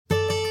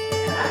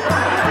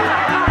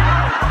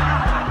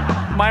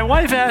my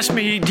wife asked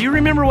me, do you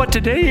remember what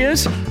today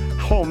is?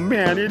 Oh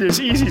man, it is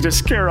easy to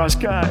scare us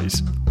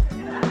guys.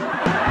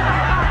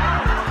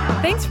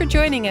 Thanks for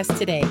joining us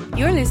today.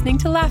 You're listening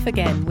to Laugh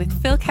Again with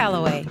Phil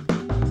Callaway.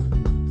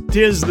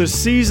 'Tis the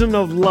season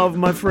of love,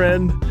 my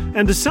friend.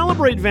 And to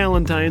celebrate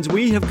Valentine's,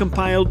 we have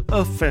compiled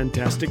a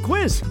fantastic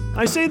quiz.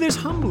 I say this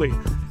humbly.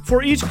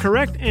 For each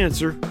correct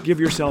answer, give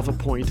yourself a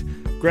point.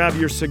 Grab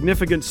your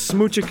significant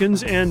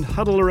smoochikins and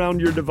huddle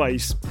around your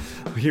device.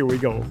 Here we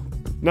go.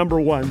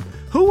 Number 1.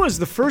 Who was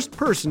the first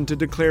person to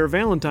declare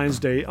Valentine's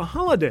Day a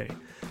holiday?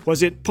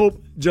 Was it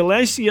Pope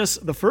Gelasius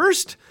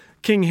I,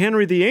 King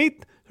Henry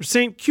VIII, or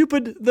St.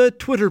 Cupid the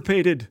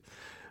Twitter-pated?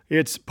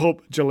 It's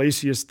Pope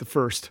Gelasius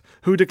I,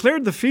 who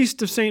declared the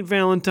Feast of St.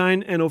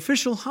 Valentine an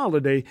official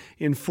holiday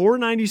in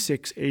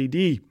 496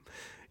 AD.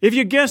 If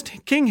you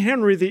guessed King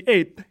Henry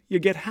VIII, you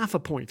get half a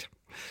point.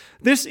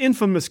 This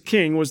infamous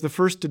king was the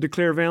first to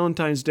declare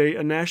Valentine's Day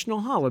a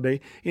national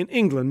holiday in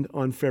England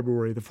on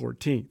February the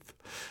 14th.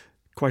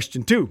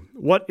 Question 2.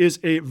 What is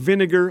a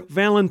vinegar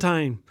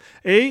valentine?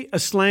 A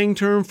slang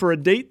term for a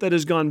date that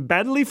has gone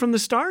badly from the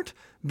start?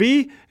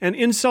 B, an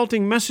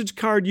insulting message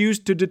card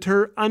used to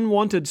deter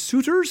unwanted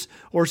suitors?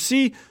 Or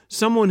C,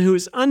 someone who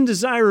is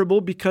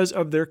undesirable because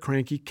of their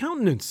cranky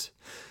countenance?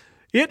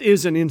 It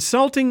is an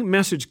insulting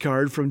message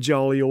card from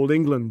jolly old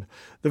England.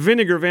 The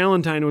vinegar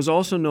valentine was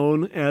also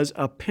known as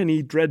a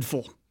penny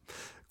dreadful.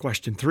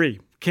 Question 3.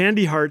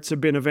 Candy hearts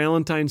have been a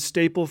Valentine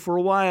staple for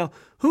a while.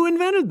 Who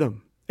invented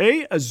them?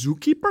 A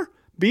zookeeper,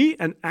 B,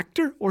 an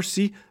actor, or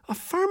C, a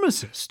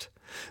pharmacist?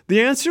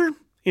 The answer?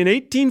 In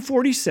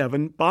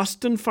 1847,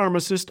 Boston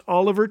pharmacist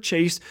Oliver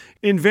Chase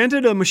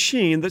invented a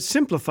machine that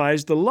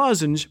simplifies the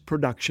lozenge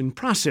production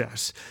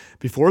process.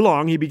 Before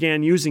long, he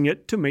began using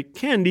it to make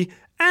candy,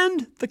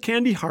 and the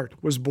candy heart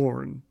was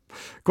born.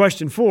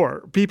 Question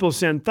 4. People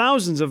send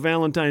thousands of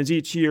Valentines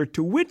each year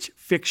to which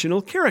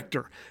fictional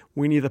character?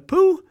 Winnie the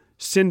Pooh,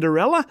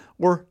 Cinderella,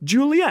 or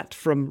Juliet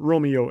from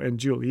Romeo and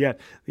Juliet?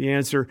 The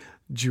answer,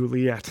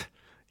 Juliet.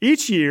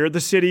 Each year,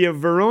 the city of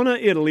Verona,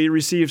 Italy,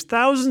 receives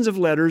thousands of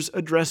letters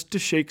addressed to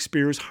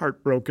Shakespeare's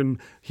heartbroken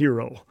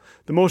hero.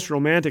 The most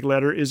romantic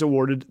letter is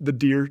awarded the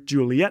Dear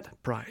Juliet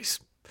Prize.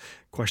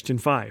 Question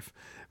 5.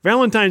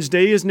 Valentine's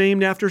Day is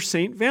named after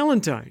Saint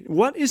Valentine.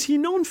 What is he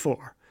known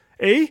for?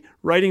 A,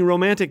 writing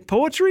romantic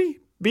poetry,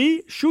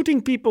 B,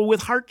 shooting people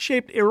with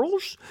heart-shaped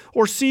arrows,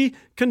 or C,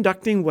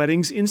 conducting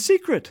weddings in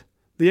secret?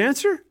 The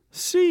answer?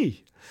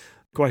 C.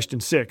 Question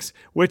 6.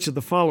 Which of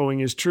the following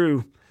is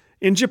true?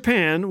 In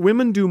Japan,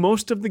 women do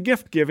most of the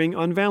gift-giving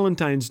on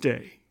Valentine's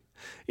Day.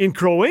 In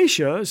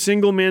Croatia,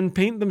 single men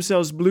paint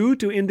themselves blue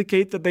to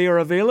indicate that they are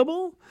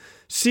available.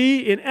 C.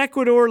 In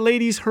Ecuador,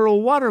 ladies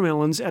hurl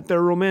watermelons at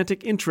their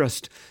romantic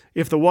interest.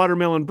 If the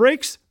watermelon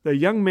breaks, the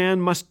young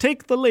man must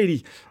take the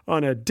lady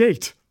on a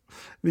date.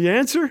 The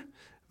answer?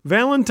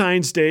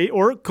 Valentine's Day,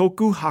 or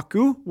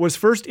Kokuhaku, was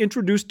first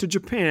introduced to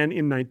Japan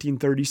in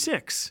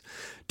 1936.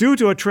 Due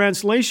to a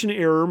translation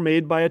error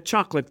made by a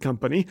chocolate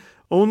company,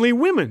 only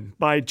women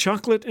buy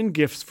chocolate and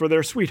gifts for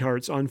their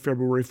sweethearts on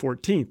February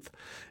 14th.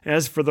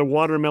 As for the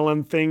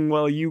watermelon thing,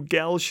 well, you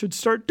gals should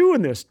start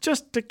doing this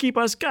just to keep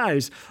us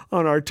guys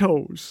on our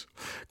toes.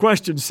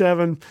 Question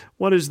 7.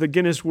 What is the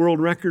Guinness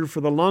World Record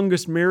for the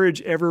longest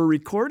marriage ever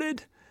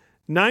recorded?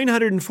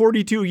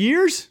 942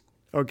 years?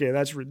 Okay,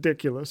 that's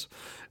ridiculous.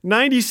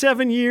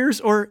 97 years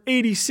or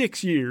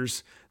 86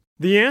 years?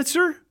 The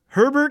answer?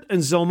 Herbert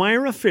and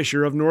Zelmira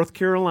Fisher of North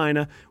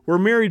Carolina were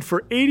married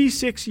for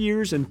 86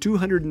 years and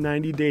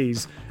 290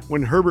 days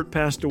when Herbert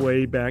passed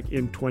away back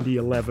in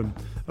 2011.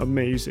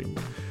 Amazing.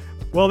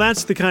 Well,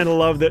 that's the kind of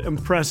love that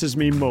impresses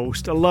me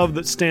most, a love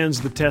that stands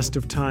the test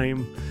of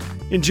time.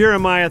 In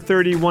Jeremiah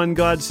 31,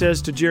 God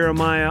says to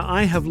Jeremiah,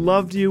 I have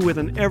loved you with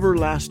an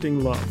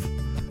everlasting love.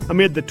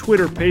 Amid the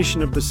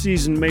twitterpation of the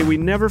season, may we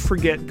never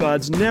forget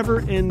God's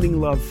never-ending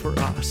love for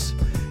us.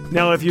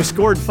 Now, if you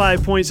scored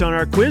 5 points on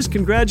our quiz,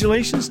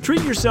 congratulations.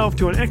 Treat yourself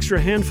to an extra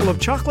handful of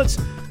chocolates.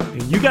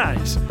 And you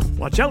guys,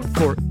 watch out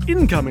for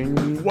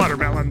incoming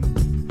watermelon.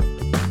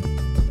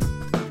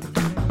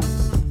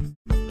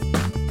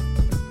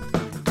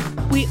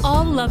 We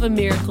all love a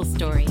miracle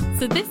story.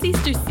 So this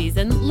Easter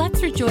season,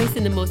 let's rejoice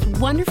in the most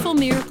wonderful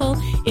miracle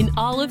in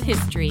all of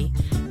history.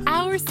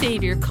 Our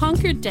Savior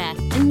conquered death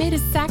and made a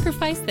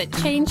sacrifice that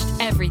changed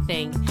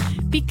everything.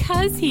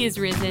 Because He is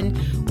risen,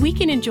 we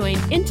can enjoy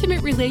an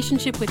intimate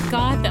relationship with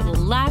God that will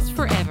last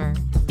forever.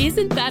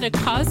 Isn't that a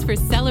cause for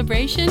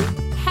celebration?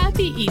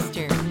 Happy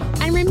Easter!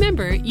 And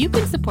remember, you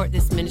can support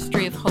this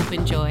ministry of hope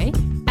and joy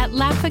at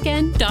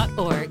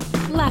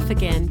laughagain.org. Laugh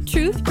Again,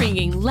 truth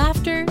bringing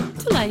laughter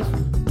to life.